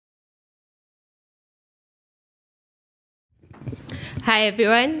Hi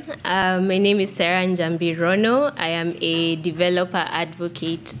everyone, my name is Serah Njambi Rono. I am a developer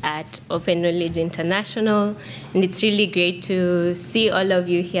advocate at Open Knowledge International, and it's really great to see all of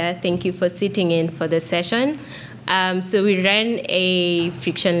you here. Thank you for sitting in for the session. So we ran a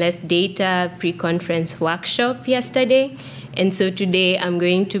frictionless data pre-conference workshop yesterday, and so today I'm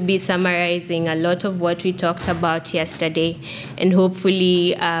going to be summarizing a lot of what we talked about yesterday, and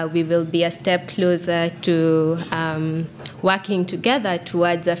hopefully we will be a step closer to working together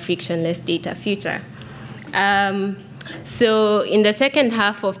towards a frictionless data future. So in the second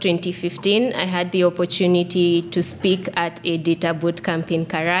half of 2015, I had the opportunity to speak at a data bootcamp in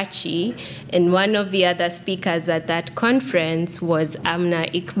Karachi, and one of the other speakers at that conference was Amna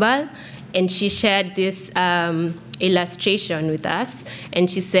Iqbal, and she shared this illustration with us, and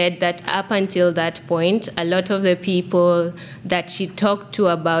she said that up until that point, a lot of the people that she talked to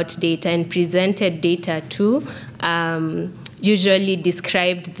about data and presented data to usually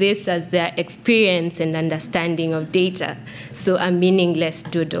described this as their experience and understanding of data, so a meaningless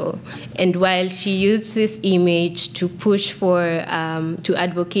doodle. And while she used this image to push for, to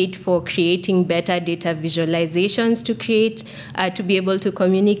advocate for creating better data visualizations to be able to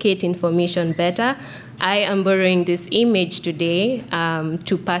communicate information better, I am borrowing this image today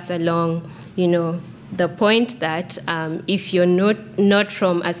to pass along, the point that if you're not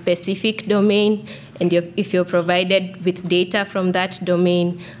from a specific domain, and if you're provided with data from that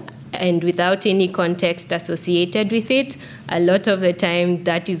domain and without any context associated with it, a lot of the time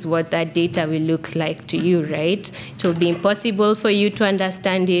that is what that data will look like to you, right? It will be impossible for you to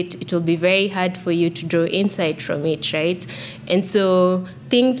understand it. It will be very hard for you to draw insight from it, right? And so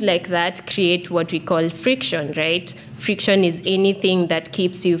things like that create what we call friction, right? Friction is anything that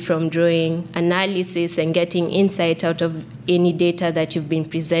keeps you from drawing analysis and getting insight out of any data that you've been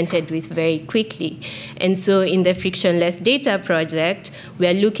presented with very quickly. And so in the Frictionless Data Project, we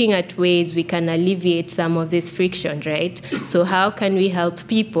are looking at ways we can alleviate some of this friction, right? So how can we help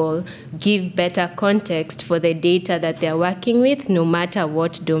people give better context for the data that they're working with, no matter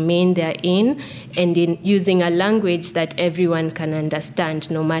what domain they're in, and in using a language that everyone can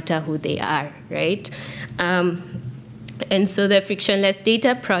understand, no matter who they are, right? And so the Frictionless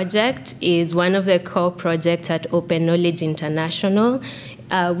Data Project is one of the core projects at Open Knowledge International,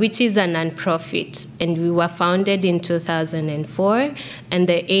 which is a nonprofit, and we were founded in 2004. And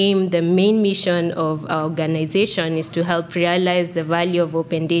the main mission of our organization is to help realize the value of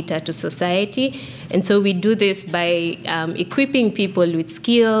open data to society. And so we do this by equipping people with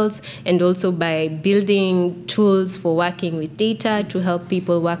skills, and also by building tools for working with data to help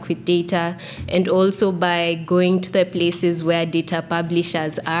people work with data, and also by going to the places where data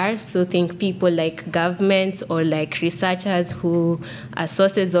publishers are. So think people like governments or like researchers who are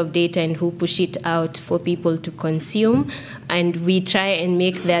sources of data and who push it out for people to consume. And we try and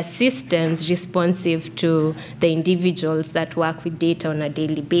make their systems responsive to the individuals that work with data on a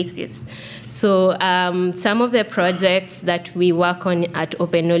daily basis. So some of the projects that we work on at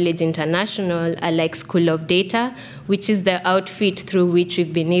Open Knowledge International are like School of Data, which is the outfit through which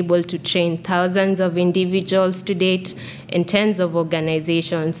we've been able to train thousands of individuals to date and tens of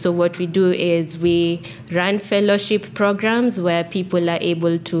organizations. So what we do is we run fellowship programs where people are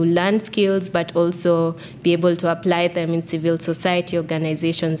able to learn skills, but also be able to apply them in civil society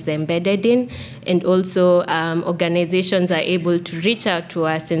organizations they're embedded in. And also organizations are able to reach out to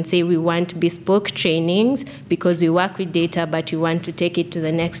us and say, we want bespoke trainings because we work with data, but we want to take it to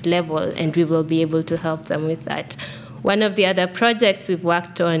the next level, and we will be able to help them with that. One of the other projects we've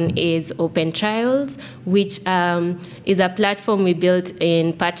worked on is Open Trials, which is a platform we built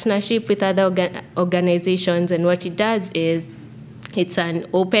in partnership with other organizations. And what it does is it's an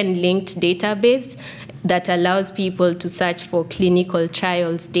open linked database that allows people to search for clinical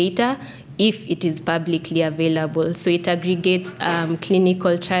trials data if it is publicly available. So it aggregates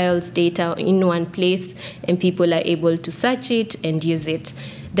clinical trials data in one place, and people are able to search it and use it.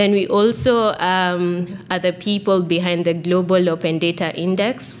 Then we also are the people behind the Global Open Data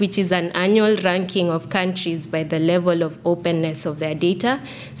Index, which is an annual ranking of countries by the level of openness of their data.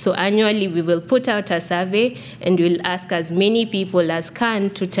 So annually, we will put out a survey, and we'll ask as many people as can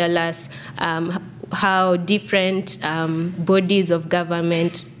to tell us how different bodies of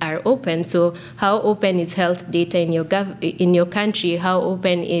government are open. So how open is health data in your country? How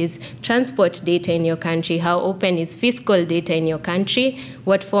open is transport data in your country? How open is fiscal data in your country?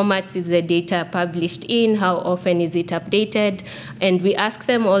 what formats is the data published in, how often is it updated, and we ask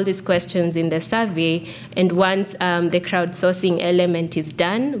them all these questions in the survey. And once the crowdsourcing element is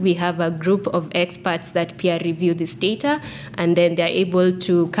done, we have a group of experts that peer review this data, and then they're able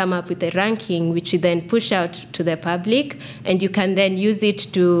to come up with a ranking, which we then push out to the public, and you can then use it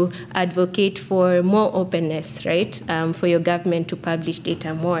to advocate for more openness, right, for your government to publish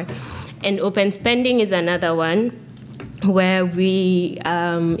data more. And open spending is another one, where we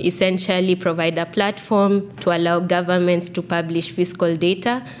essentially provide a platform to allow governments to publish fiscal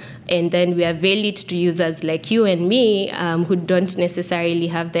data, and then we avail it to users like you and me who don't necessarily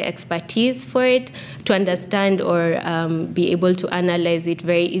have the expertise for it to understand or be able to analyze it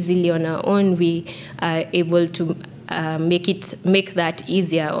very easily on our own. We are able to make that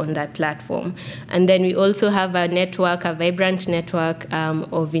easier on that platform. And then we also have a network, a vibrant network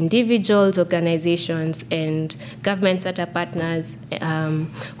of individuals, organizations, and governments that are partners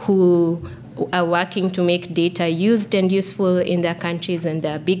who are working to make data used and useful in their countries, and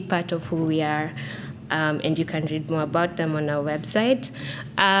they're a big part of who we are. And you can read more about them on our website.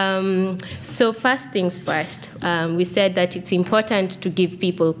 So first things first, we said that it's important to give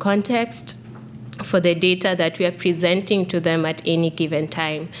people context for the data that we are presenting to them at any given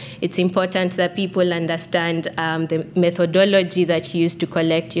time. It's important that people understand the methodology that you use to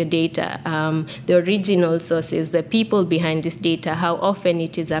collect your data, the original sources, the people behind this data, how often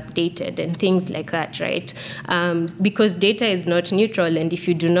it is updated, and things like that, right? Because data is not neutral, and if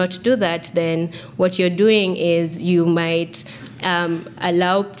you do not do that, then what you're doing is you might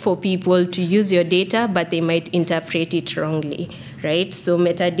allow for people to use your data, but they might interpret it wrongly, right? So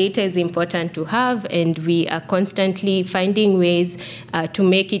metadata is important to have, and we are constantly finding ways to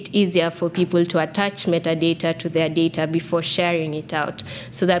make it easier for people to attach metadata to their data before sharing it out,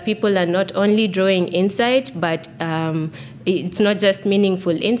 so that people are not only drawing insight, but it's not just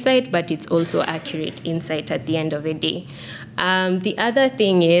meaningful insight, but it's also accurate insight at the end of the day. The other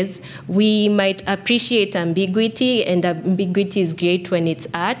thing is we might appreciate ambiguity, and ambiguity is great when it's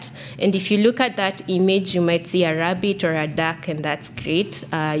art. And if you look at that image, you might see a rabbit or a duck, and that's great.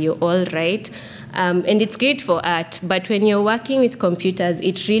 You're all right. And it's great for art, but when you're working with computers,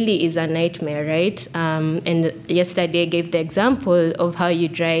 it really is a nightmare, right? And yesterday I gave the example of how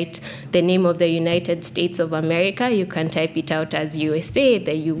you'd write the name of the United States of America. You can type it out as USA,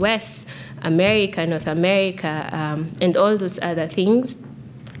 the US, America, North America, and all those other things.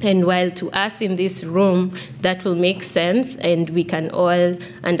 And while to us in this room, that will make sense, and we can all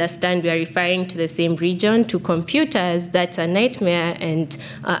understand we are referring to the same region, to computers, that's a nightmare, and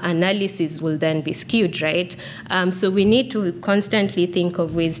analysis will then be skewed, right? So we need to constantly think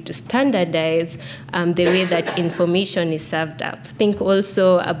of ways to standardize the way that information is served up. Think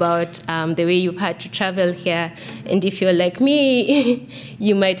also about the way you've had to travel here, and if you're like me,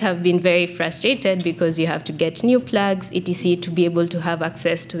 you might have been very frustrated because you have to get new plugs, etc., to be able to have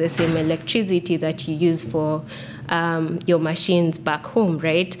access to the same electricity that you use for your machines back home,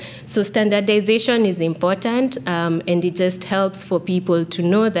 right? So standardization is important, and it just helps for people to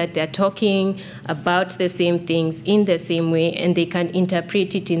know that they're talking about the same things in the same way, and they can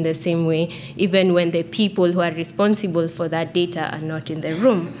interpret it in the same way, even when the people who are responsible for that data are not in the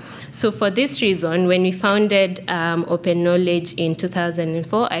room. So for this reason, when we founded Open Knowledge in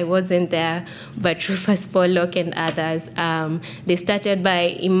 2004, I wasn't there, but Rufus Pollock and others, they started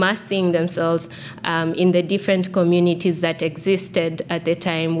by immersing themselves in the different communities that existed at the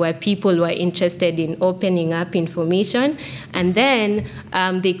time, where people were interested in opening up information. And then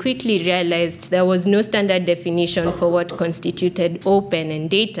they quickly realized there was no standard definition for what constituted open and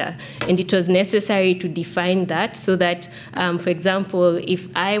data. And it was necessary to define that so that, for example, if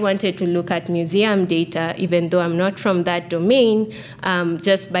I wanted to look at museum data, even though I'm not from that domain,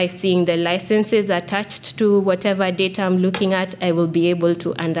 just by seeing the licenses attached to whatever data I'm looking at, I will be able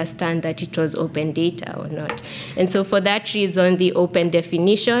to understand that it was open data or not. And so for that reason, the open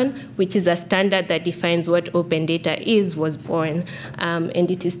definition, which is a standard that defines what open data is, was born,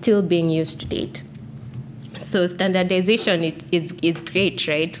 and it is still being used to date. So standardization is great,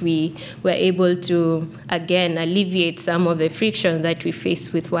 right? We were able to, again, alleviate some of the friction that we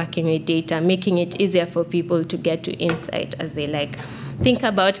face with working with data, making it easier for people to get to insight as they like. Think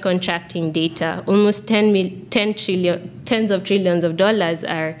about contracting data. Almost tens of trillions of dollars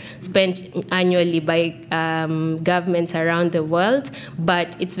are spent annually by governments around the world,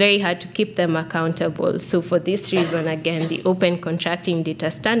 but it's very hard to keep them accountable. So for this reason, again, the Open Contracting Data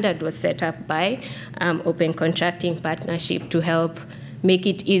Standard was set up by Open Contracting Partnership to help make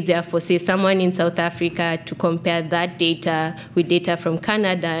it easier for, say, someone in South Africa to compare that data with data from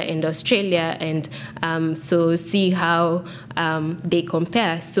Canada and Australia, and so see how they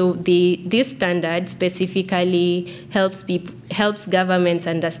compare. So this standard specifically helps governments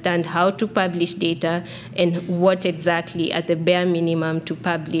understand how to publish data and what exactly at the bare minimum to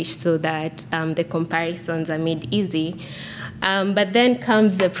publish so that the comparisons are made easy. But then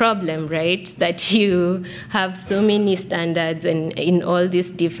comes the problem, right? That you have so many standards in all these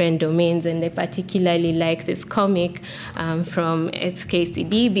different domains, and I particularly like this comic from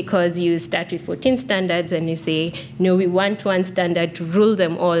XKCD because you start with 14 standards and you say, no, we want one standard to rule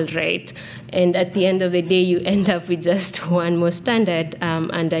them all, right? And at the end of the day, you end up with just one more standard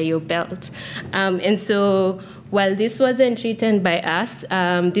under your belt. And so while this wasn't written by us,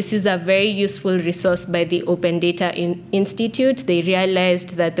 this is a very useful resource by the Open Data Institute. They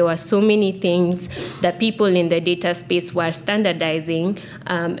realized that there were so many things that people in the data space were standardizing,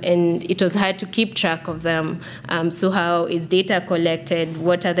 and it was hard to keep track of them. So how is data collected?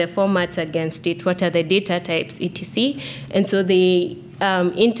 What are the formats against it? What are the data types, etc.? And so they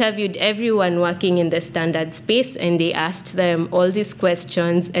interviewed everyone working in the standard space, and they asked them all these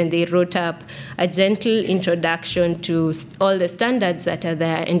questions, and they wrote up a gentle introduction to all the standards that are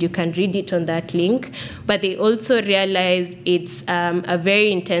there, and you can read it on that link. But they also realized it's a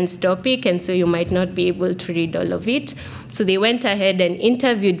very intense topic, and so you might not be able to read all of it. So they went ahead and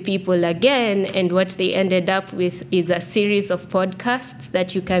interviewed people again, and what they ended up with is a series of podcasts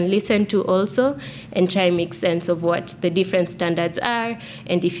that you can listen to also and try and make sense of what the different standards are,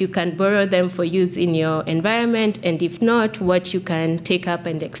 and if you can borrow them for use in your environment, and if not, what you can take up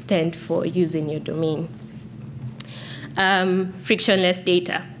and extend for use in your domain. Frictionless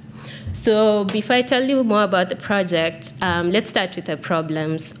data. So before I tell you more about the project, let's start with the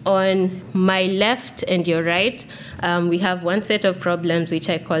problems. On my left and your right, we have one set of problems which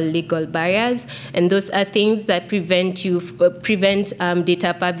I call legal barriers, and those are things that prevent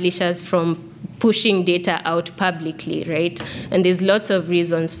data publishers from pushing data out publicly, right? And there's lots of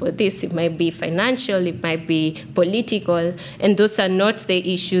reasons for this. It might be financial, it might be political, and those are not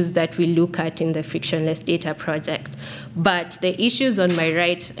the issues that we look at in the Frictionless Data Project. But the issues on my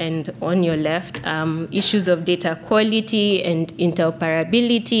right and on your left, issues of data quality and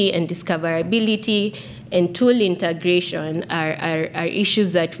interoperability and discoverability and tool integration are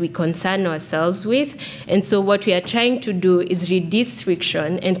issues that we concern ourselves with. And so what we are trying to do is reduce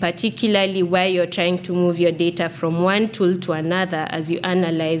friction, and particularly where you're trying to move your data from one tool to another as you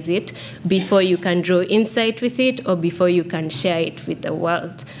analyze it before you can draw insight with it or before you can share it with the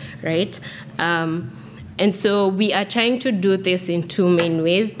world, right? And so we are trying to do this in two main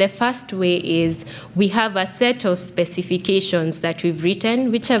ways. The first way is we have a set of specifications that we've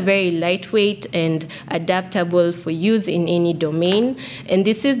written, which are very lightweight and adaptable for use in any domain. And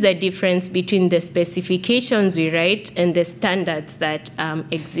this is the difference between the specifications we write and the standards that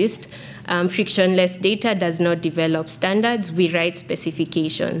exist. Frictionless data does not develop standards, we write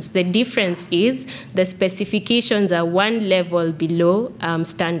specifications. The difference is the specifications are one level below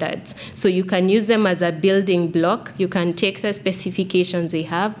standards. So you can use them as a building block. You can take the specifications we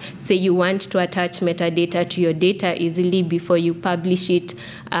have, say you want to attach metadata to your data easily before you publish it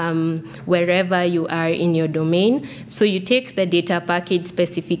wherever you are in your domain. So you take the data package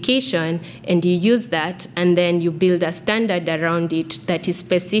specification and you use that, and then you build a standard around it that is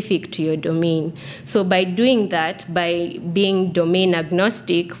specific to your domain. So by doing that, by being domain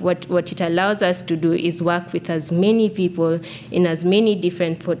agnostic, what it allows us to do is work with as many people in as many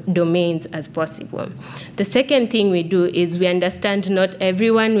different domains as possible. The second thing we do is we understand not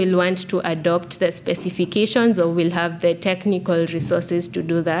everyone will want to adopt the specifications or will have the technical resources to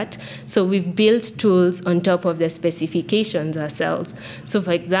do that. So we've built tools on top of the specifications ourselves. So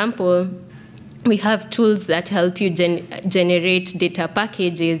for example, we have tools that help you generate data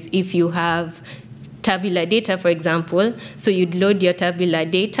packages if you have tabular data, for example. So you'd load your tabular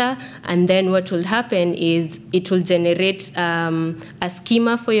data, and then what will happen is it will generate a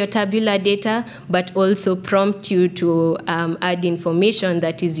schema for your tabular data, but also prompt you to add information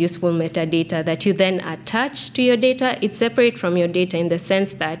that is useful metadata that you then attach to your data. It's separate from your data in the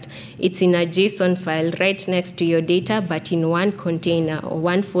sense that it's in a JSON file right next to your data, but in one container or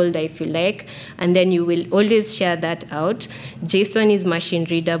one folder if you like, and then you will always share that out. JSON is machine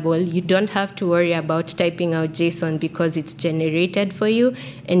readable. You don't have to worry about about typing out JSON because it's generated for you.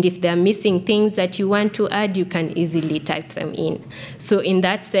 And if there are missing things that you want to add, you can easily type them in. So in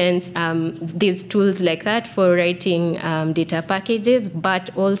that sense, there's tools like that for writing data packages, but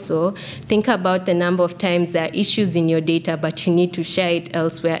also think about the number of times there are issues in your data, but you need to share it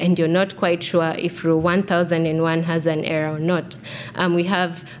elsewhere, and you're not quite sure if row 1001 has an error or not. We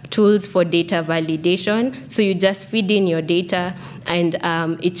have tools for data validation. So you just feed in your data, and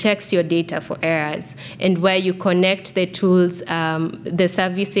it checks your data for errors. And where you connect the tools, the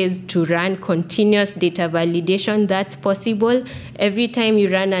services to run continuous data validation, that's possible. Every time you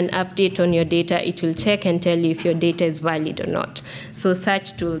run an update on your data, it will check and tell you if your data is valid or not. So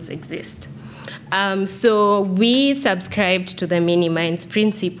such tools exist. So we subscribed to the mini-minds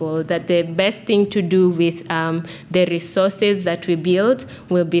principle that the best thing to do with the resources that we build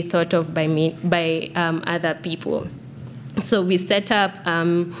will be thought of by other people. So we set up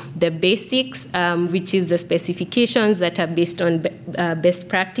the basics, which is the specifications that are based on best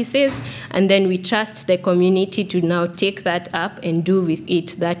practices, and then we trust the community to now take that up and do with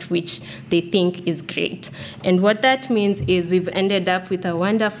it that which they think is great. And what that means is we've ended up with a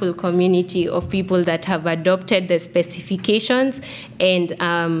wonderful community of people that have adopted the specifications and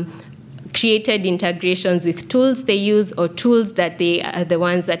created integrations with tools they use or tools that they are the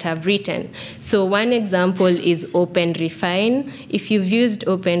ones that have written. So one example is OpenRefine. If you've used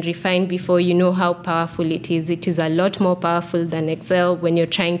OpenRefine before, you know how powerful it is. It is a lot more powerful than Excel when you're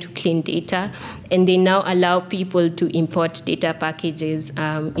trying to clean data. And they now allow people to import data packages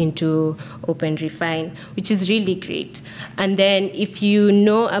into OpenRefine, which is really great. And then if you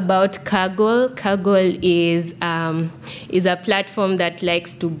know about Kaggle, Kaggle is a platform that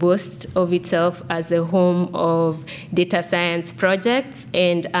likes to boast of itself as the home of data science projects,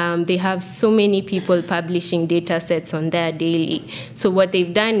 and they have so many people publishing data sets on there daily. So what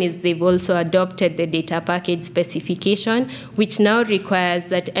they've done is they've also adopted the data package specification, which now requires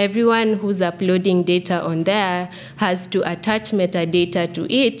that everyone who's uploading data on there has to attach metadata to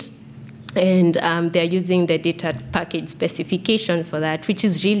it, and they're using the data package specification for that, which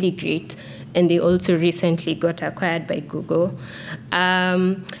is really great. And they also recently got acquired by Google.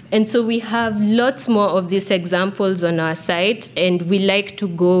 And so we have lots more of these examples on our site, and we like to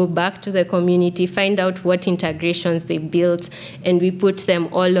go back to the community, find out what integrations they built, and we put them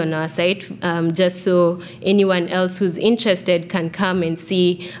all on our site, just so anyone else who's interested can come and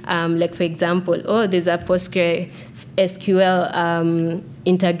see, like for example, oh, there's a PostgreSQL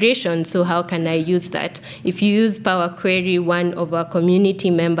integration, so how can I use that? If you use Power Query, one of our community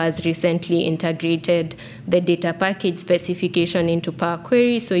members recently integrated the data package specification into Power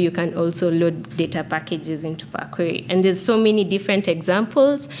Query, so you can also load data packages into Power Query. And there's so many different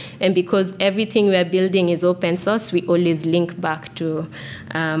examples, and because everything we're building is open source, we always link back to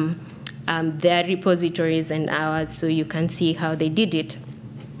their repositories and ours, so you can see how they did it.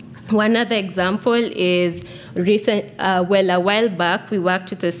 One other example is a while back, we worked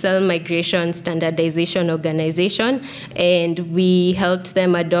with the Cell Migration Standardization Organization, and we helped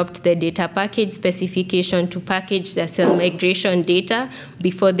them adopt the data package specification to package their cell migration data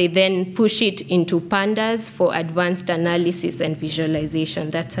before they then push it into pandas for advanced analysis and visualization.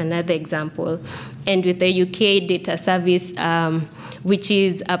 That's another example. And with the UK Data Service, which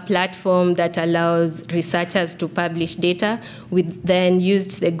is a platform that allows researchers to publish data, we then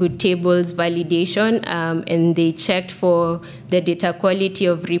used the good tables validation, and they checked for the data quality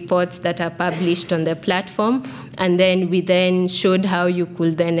of reports that are published on the platform. And then we then showed how you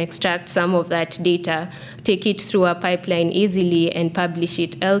could then extract some of that data, take it through a pipeline easily, and publish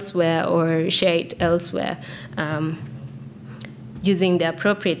it elsewhere or share it elsewhere using the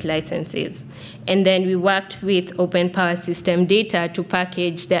appropriate licenses. And then we worked with Open Power System Data to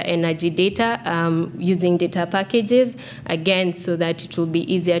package their energy data using data packages, again, so that it will be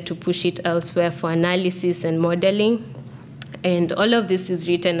easier to push it elsewhere for analysis and modeling. And all of this is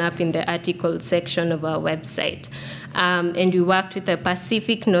written up in the article section of our website. And we worked with the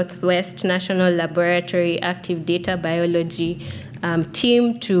Pacific Northwest National Laboratory Active Data Biology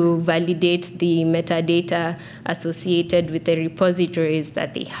team to validate the metadata associated with the repositories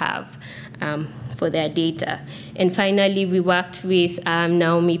that they have for their data. And finally, we worked with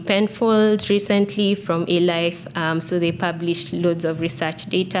Naomi Penfold recently from A-Life. So they published loads of research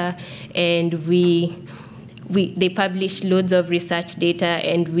data, and we they published loads of research data,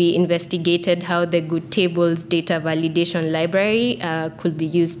 and we investigated how the Good Tables data validation library could be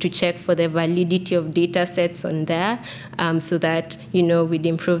used to check for the validity of data sets on there, so that, we'd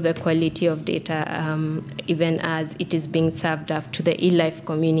improve the quality of data even as it is being served up to the eLife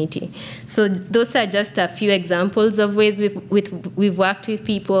community. So those are just a few examples of ways we've worked with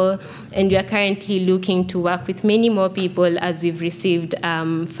people, and we are currently looking to work with many more people as we've received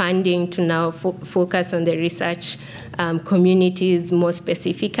funding to now focus on the research communities more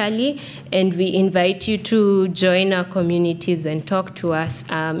specifically. And we invite you to join our communities and talk to us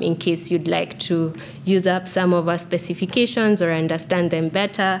in case you'd like to use up some of our specifications or understand them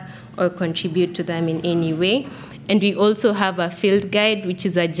better or contribute to them in any way. And we also have a field guide, which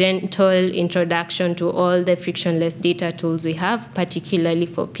is a gentle introduction to all the frictionless data tools we have, particularly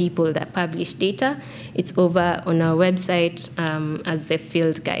for people that publish data. It's over on our website as the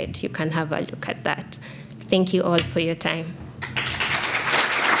field guide. You can have a look at that. Thank you all for your time.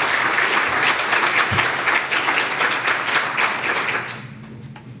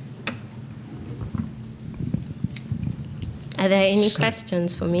 Are there any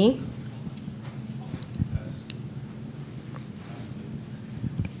questions for me?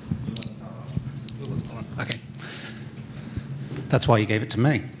 Okay. That's why you gave it to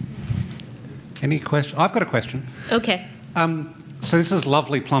me. Any question? I've got a question. Okay. So this is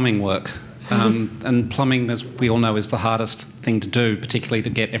lovely plumbing work. And plumbing, as we all know, is the hardest thing to do, particularly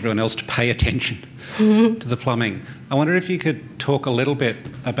to get everyone else to pay attention to the plumbing. I wonder if you could talk a little bit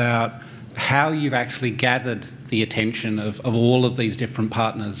about how you've actually gathered the attention of all of these different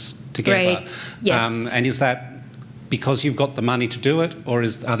partners together. Right. Yes. And is that because you've got the money to do it, or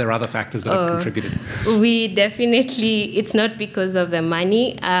are there other factors that have contributed? We definitely, it's not because of the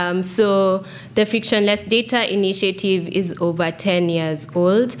money. So the Frictionless Data Initiative is over 10 years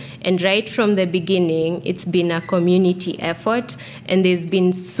old, and right from the beginning, it's been a community effort, and there's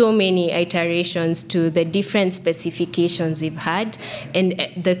been so many iterations to the different specifications we've had. And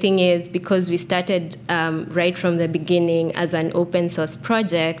the thing is, because we started right from the beginning as an open source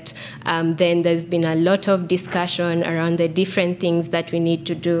project, then there's been a lot of discussion around the different things that we need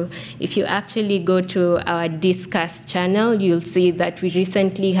to do. If you actually go to our Discuss channel, you'll see that we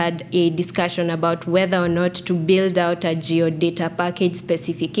recently had a discussion about whether or not to build out a geodata package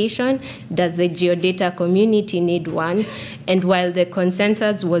specification. Does the geodata community need one? And while the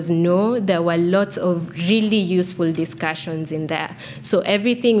consensus was no, there were lots of really useful discussions in there. So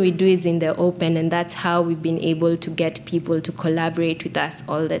everything we do is in the open, and that's how we've been able to get people to collaborate with us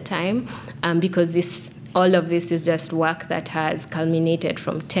all the time, because all of this is just work that has culminated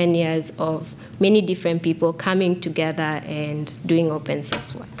from 10 years of many different people coming together and doing open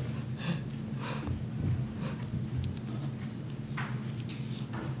source work.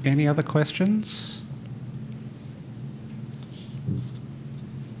 Any other questions?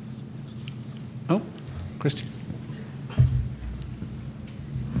 Oh, Christy.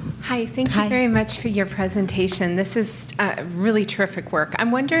 Hi, thank you very much for your presentation. This is really terrific work.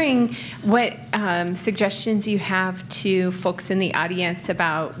 I'm wondering what suggestions you have to folks in the audience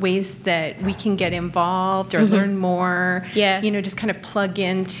about ways that we can get involved or learn more, just kind of plug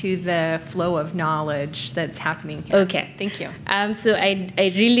into the flow of knowledge that's happening here. Okay. Thank you. So I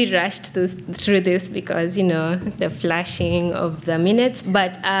really rushed through this because, the flashing of the minutes,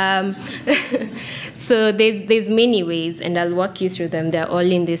 but so there's many ways, and I'll walk you through them. They're all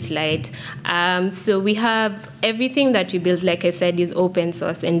in this slide. So we have everything that we built, like I said, is open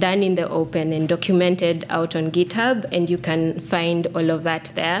source and done in the open and documented out on GitHub, and you can find all of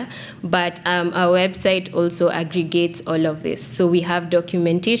that there. But our website also aggregates all of this. So we have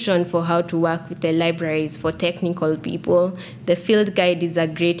documentation for how to work with the libraries for technical people. The field guide is a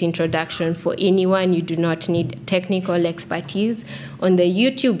great introduction for anyone. You do not need technical expertise. On the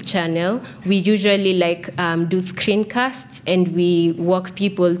YouTube channel, we usually do screencasts, and we walk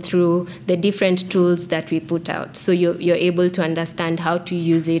people through the different tools that we put out. So you're able to understand how to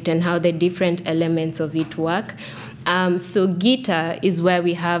use it and how the different elements of it work. So Gita is where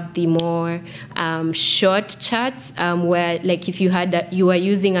we have the more short chats, where if you are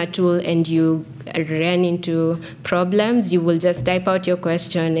using a tool and you ran into problems, you will just type out your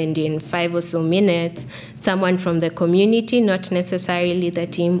question, and in 5 or so minutes, someone from the community, not necessarily the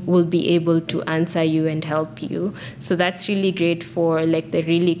team, will be able to answer you and help you. So that's really great for the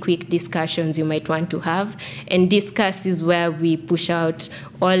really quick discussions you might want to have. And Discuss is where we push out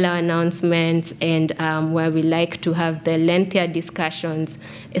all our announcements and where we like to have the lengthier discussions,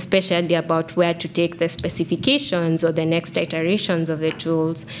 especially about where to take the specifications or the next iterations of the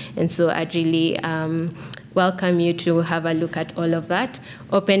tools. And so I'd really welcome you to have a look at all of that.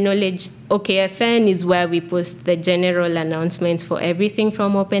 Open Knowledge, OKFN, is where we post the general announcements for everything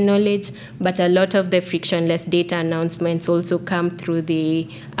from Open Knowledge, but a lot of the Frictionless data announcements also come through the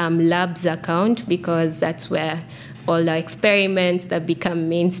Labs account, because that's where all our experiments that become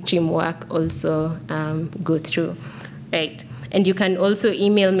mainstream work also go through, right? And you can also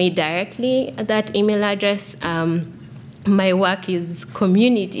email me directly at that email address. My work is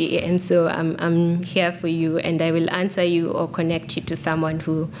community, and so I'm here for you, and I will answer you or connect you to someone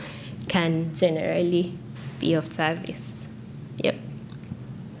who can generally be of service. Yep.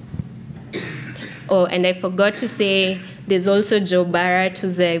 Oh, and I forgot to say, there's also Joe Barrett,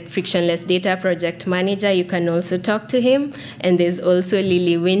 who's the Frictionless Data Project Manager. You can also talk to him. And there's also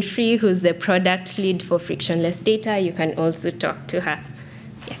Lily Winfrey, who's the product lead for Frictionless Data. You can also talk to her.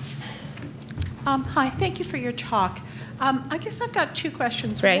 Yes. Hi, thank you for your talk. I guess I've got two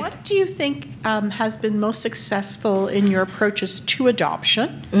questions. Right. What do you think has been most successful in your approaches to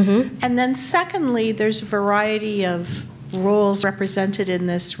adoption? Mm-hmm. And then secondly, there's a variety of roles represented in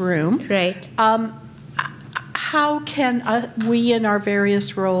this room. Right. How can we in our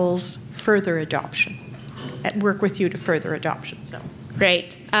various roles further adoption, work with you to further adoption? So.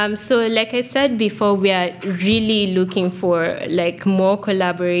 Right. So like I said before, we are really looking for more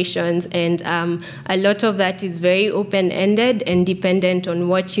collaborations, and a lot of that is very open-ended and dependent on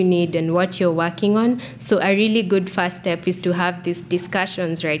what you need and what you're working on. So a really good first step is to have these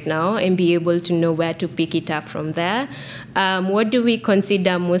discussions right now and be able to know where to pick it up from there. What do we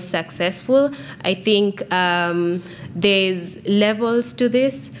consider most successful? I think there's levels to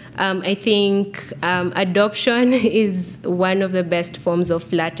this. I think adoption is one of the best forms of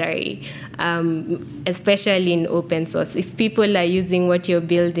flattery, especially in open source. If people are using what you're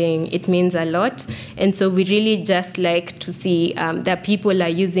building, it means a lot. And so we really just like to see that people are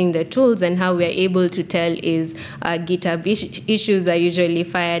using the tools, and how we're able to tell is GitHub issues are usually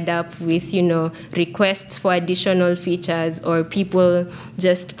fired up with, requests for additional features, or people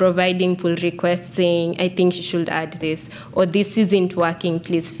just providing pull requests saying, I think you should add this, or this isn't working,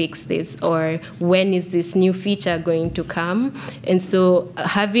 please fix this, or when is this new feature going to come? And so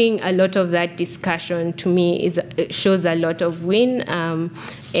having a lot of that discussion, to me, shows a lot of win,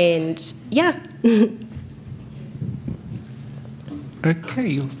 and yeah.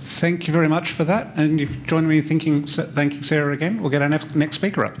 Okay, thank you very much for that. And you've joined me in thanking Serah again. We'll get our next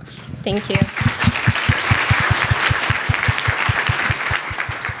speaker up. Thank you.